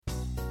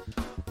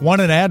Want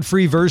an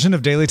ad-free version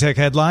of Daily Tech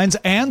Headlines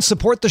and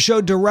support the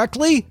show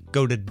directly?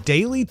 Go to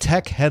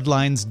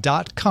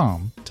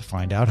dailytechheadlines.com to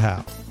find out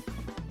how.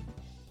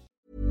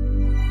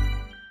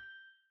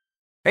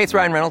 Hey, it's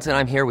Ryan Reynolds, and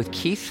I'm here with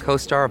Keith,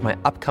 co-star of my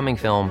upcoming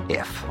film,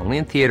 If, only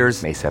in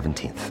theaters May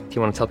 17th. Do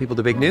you want to tell people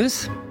the big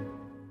news?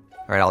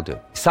 All right, I'll do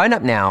it. Sign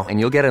up now and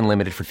you'll get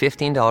unlimited for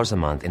 $15 a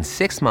month and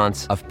 6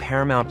 months of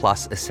Paramount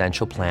Plus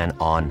Essential Plan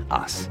on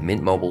us.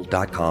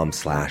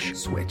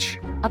 MintMobile.com/switch.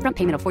 Upfront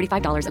payment of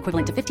 $45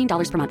 equivalent to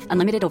 $15 per month.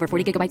 Unlimited over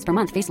 40 gigabytes per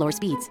month. Face lower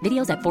speeds.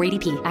 Videos at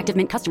 480p. Active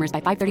Mint customers by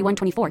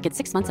 531.24 get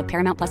 6 months of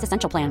Paramount Plus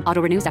Essential Plan. Auto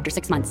renews after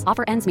 6 months.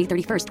 Offer ends May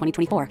 31st,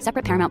 2024.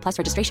 Separate Paramount Plus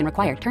registration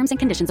required. Terms and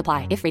conditions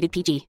apply if rated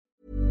PG.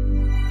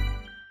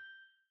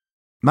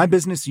 My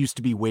business used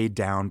to be weighed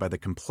down by the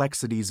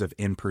complexities of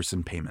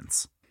in-person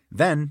payments.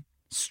 Then,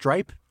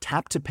 Stripe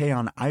Tap to Pay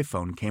on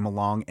iPhone came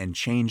along and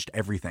changed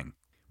everything.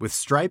 With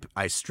Stripe,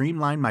 I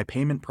streamlined my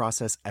payment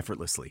process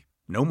effortlessly.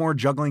 No more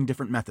juggling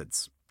different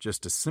methods.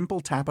 Just a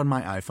simple tap on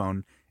my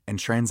iPhone and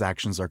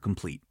transactions are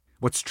complete.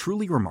 What's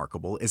truly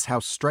remarkable is how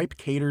Stripe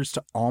caters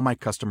to all my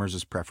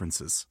customers'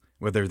 preferences.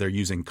 Whether they're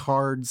using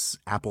cards,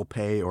 Apple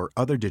Pay, or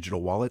other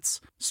digital wallets,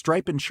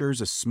 Stripe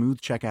ensures a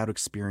smooth checkout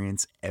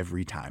experience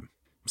every time.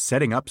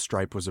 Setting up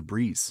Stripe was a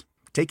breeze,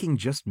 taking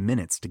just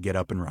minutes to get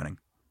up and running.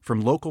 From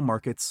local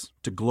markets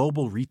to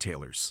global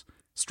retailers,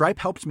 Stripe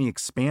helped me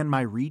expand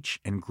my reach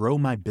and grow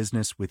my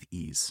business with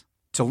ease.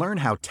 To learn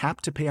how Tap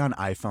to Pay on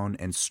iPhone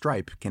and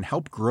Stripe can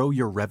help grow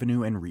your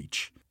revenue and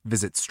reach,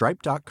 visit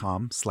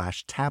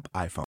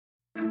stripe.com/tapiphone.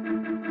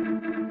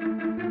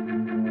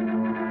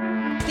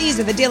 These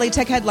are the Daily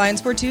Tech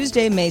Headlines for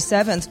Tuesday, May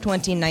 7th,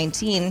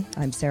 2019.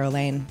 I'm Sarah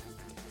Lane.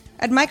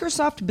 At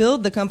Microsoft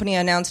Build, the company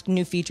announced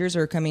new features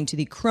are coming to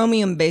the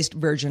Chromium-based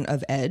version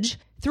of Edge.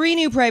 3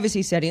 new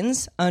privacy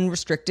settings,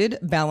 unrestricted,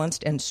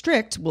 balanced, and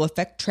strict, will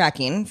affect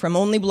tracking, from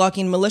only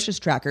blocking malicious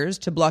trackers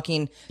to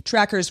blocking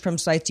trackers from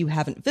sites you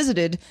haven't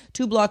visited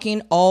to blocking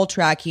all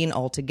tracking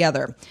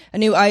altogether. A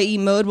new IE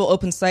mode will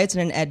open sites in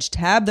an Edge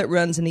tab that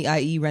runs in the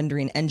IE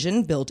rendering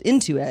engine built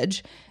into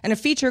Edge, and a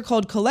feature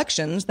called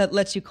Collections that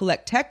lets you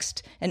collect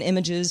text and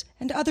images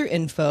and other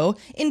info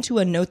into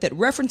a note that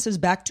references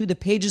back to the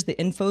pages the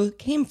info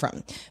came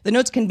from. The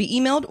notes can be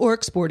emailed or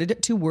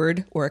exported to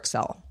Word or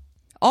Excel.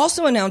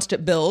 Also announced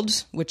at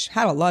Build, which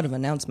had a lot of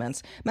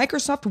announcements,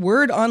 Microsoft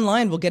Word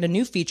Online will get a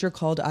new feature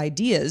called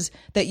Ideas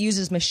that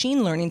uses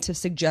machine learning to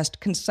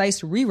suggest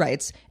concise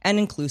rewrites and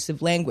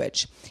inclusive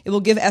language. It will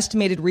give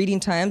estimated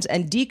reading times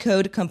and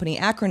decode company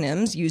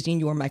acronyms using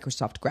your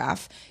Microsoft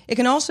Graph. It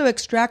can also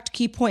extract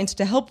key points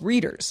to help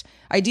readers.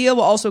 Idea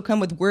will also come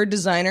with Word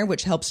Designer,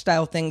 which helps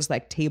style things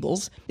like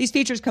tables. These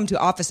features come to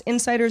Office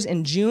Insiders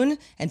in June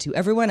and to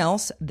everyone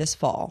else this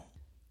fall.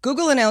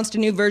 Google announced a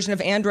new version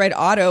of Android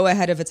Auto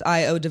ahead of its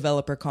I/O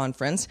developer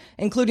conference,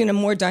 including a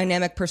more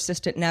dynamic,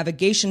 persistent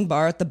navigation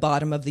bar at the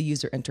bottom of the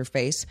user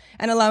interface,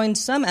 and allowing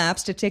some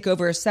apps to take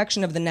over a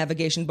section of the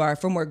navigation bar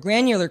for more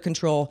granular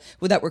control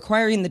without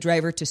requiring the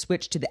driver to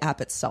switch to the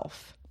app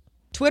itself.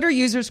 Twitter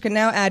users can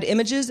now add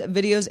images,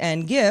 videos,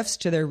 and GIFs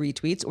to their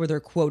retweets or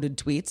their quoted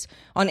tweets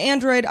on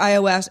Android,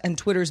 iOS, and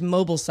Twitter's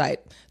mobile site,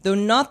 though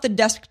not the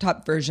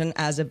desktop version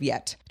as of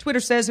yet. Twitter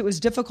says it was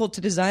difficult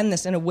to design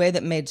this in a way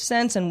that made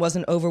sense and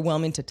wasn't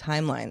overwhelming to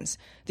timelines.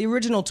 The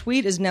original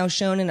tweet is now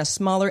shown in a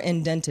smaller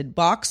indented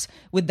box,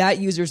 with that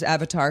user's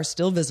avatar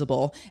still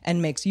visible,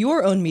 and makes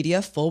your own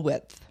media full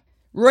width.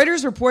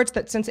 Reuters reports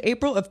that since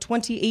April of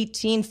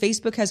 2018,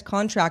 Facebook has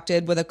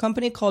contracted with a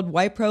company called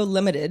Wipro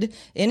Limited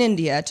in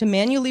India to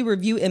manually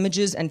review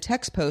images and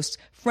text posts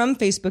from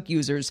Facebook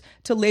users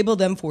to label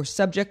them for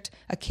subject,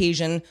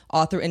 occasion,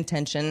 author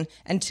intention,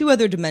 and 2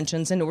 other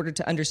dimensions in order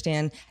to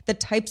understand the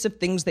types of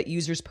things that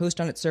users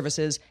post on its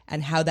services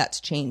and how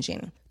that's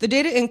changing. The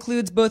data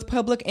includes both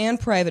public and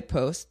private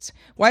posts.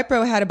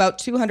 Wipro had about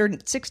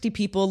 260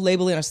 people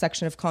labeling a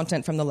section of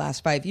content from the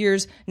last 5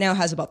 years, now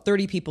has about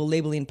 30 people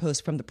labeling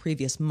posts from the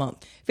previous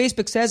month.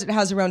 Facebook says it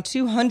has around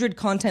 200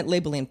 content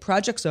labeling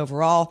projects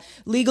overall.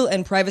 Legal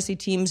and privacy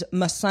teams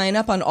must sign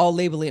up on all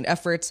labeling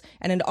efforts,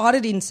 and an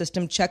auditing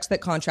system checks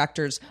that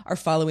contractors are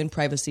following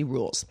privacy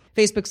rules.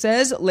 Facebook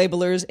says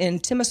labelers in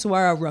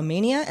Timisoara,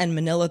 Romania, and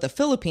Manila, the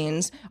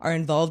Philippines, are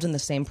involved in the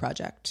same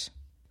project.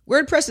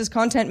 WordPress's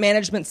content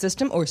management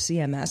system, or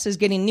CMS, is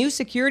getting new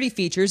security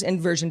features in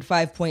version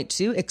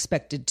 5.2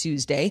 expected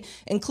Tuesday,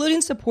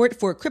 including support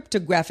for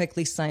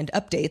cryptographically signed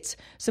updates,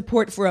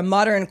 support for a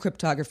modern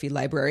cryptography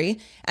library,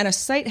 and a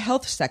site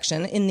health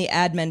section in the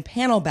admin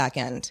panel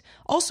backend.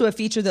 Also a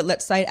feature that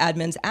lets site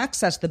admins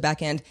access the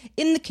backend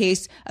in the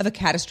case of a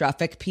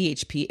catastrophic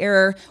PHP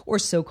error or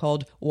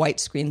so-called white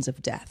screens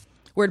of death.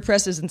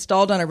 WordPress is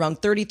installed on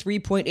around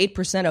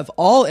 33.8% of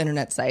all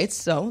internet sites,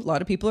 so a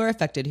lot of people are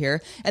affected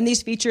here, and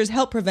these features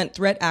help prevent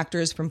threat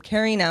actors from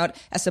carrying out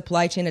a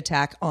supply chain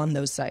attack on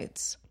those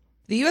sites.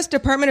 The U.S.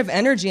 Department of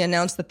Energy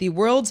announced that the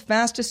world's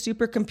fastest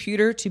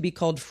supercomputer, to be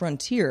called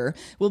Frontier,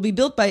 will be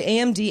built by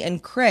AMD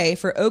and Cray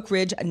for Oak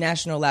Ridge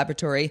National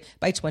Laboratory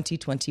by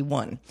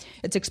 2021.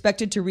 It's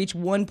expected to reach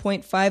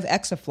 1.5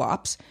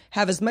 exaflops,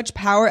 have as much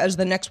power as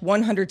the next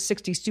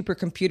 160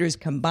 supercomputers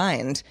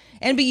combined,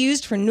 and be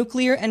used for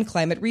nuclear and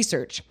climate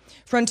research.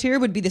 Frontier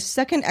would be the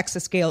second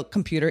exascale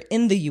computer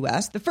in the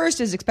U.S. The first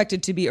is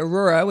expected to be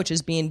Aurora, which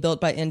is being built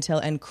by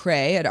Intel and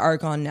Cray at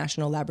Argonne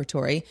National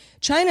Laboratory.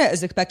 China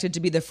is expected to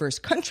be the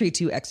first country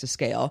to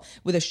exascale,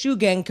 with a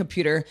Shugang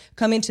computer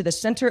coming to the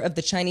center of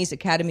the Chinese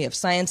Academy of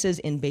Sciences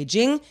in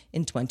Beijing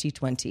in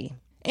 2020.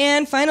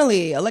 And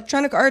finally,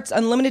 Electronic Arts'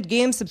 unlimited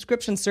game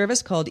subscription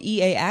service called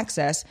EA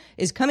Access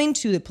is coming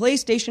to the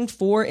PlayStation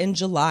 4 in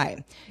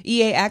July.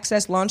 EA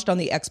Access launched on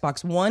the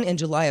Xbox One in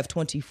July of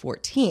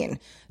 2014.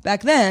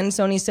 Back then,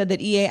 Sony said that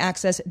EA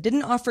Access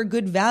didn't offer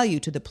good value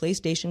to the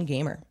PlayStation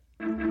gamer.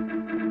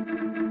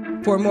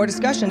 For more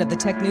discussion of the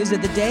tech news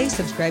of the day,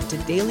 subscribe to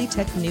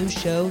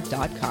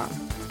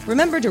dailytechnewsshow.com.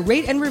 Remember to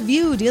rate and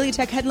review Daily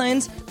Tech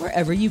Headlines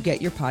wherever you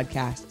get your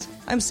podcasts.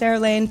 I'm Sarah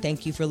Lane.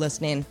 Thank you for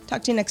listening.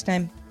 Talk to you next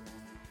time.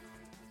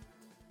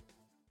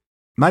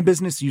 My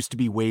business used to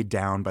be weighed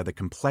down by the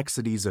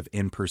complexities of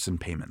in-person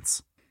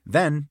payments.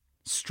 Then,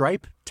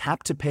 Stripe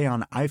Tap to Pay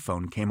on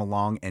iPhone came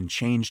along and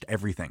changed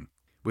everything.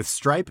 With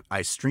Stripe,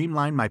 I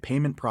streamlined my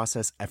payment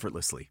process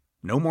effortlessly.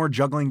 No more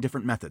juggling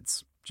different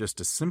methods.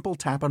 Just a simple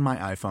tap on my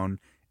iPhone,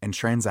 and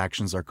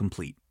transactions are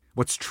complete.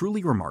 What's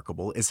truly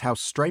remarkable is how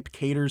Stripe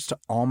caters to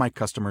all my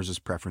customers'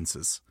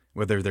 preferences.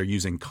 Whether they're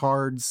using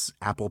cards,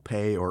 Apple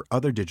Pay, or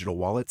other digital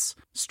wallets,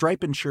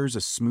 Stripe ensures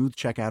a smooth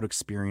checkout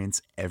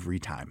experience every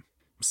time.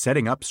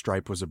 Setting up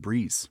Stripe was a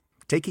breeze,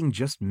 taking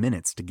just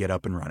minutes to get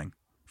up and running.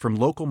 From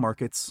local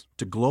markets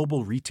to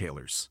global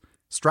retailers,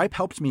 Stripe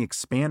helped me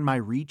expand my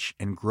reach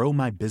and grow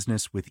my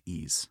business with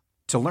ease.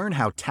 To learn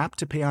how Tap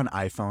to Pay on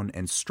iPhone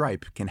and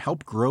Stripe can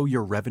help grow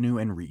your revenue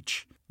and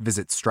reach,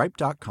 visit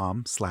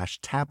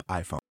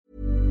stripe.com/tapiphone.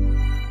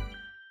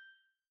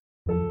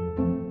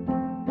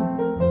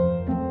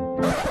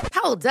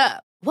 Hold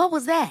up. What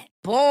was that?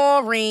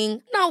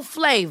 Boring. No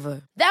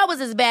flavor. That was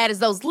as bad as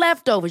those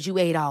leftovers you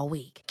ate all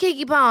week.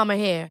 Keke Palmer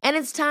here, and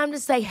it's time to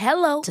say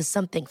hello to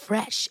something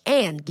fresh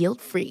and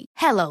guilt-free.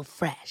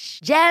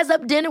 HelloFresh. Jazz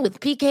up dinner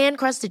with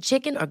pecan-crusted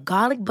chicken or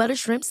garlic butter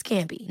shrimp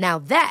scampi. Now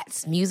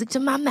that's music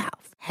to my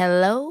mouth.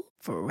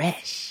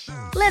 HelloFresh.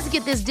 Let's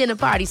get this dinner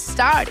party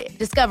started.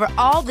 Discover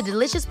all the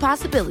delicious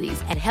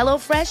possibilities at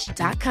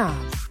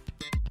HelloFresh.com.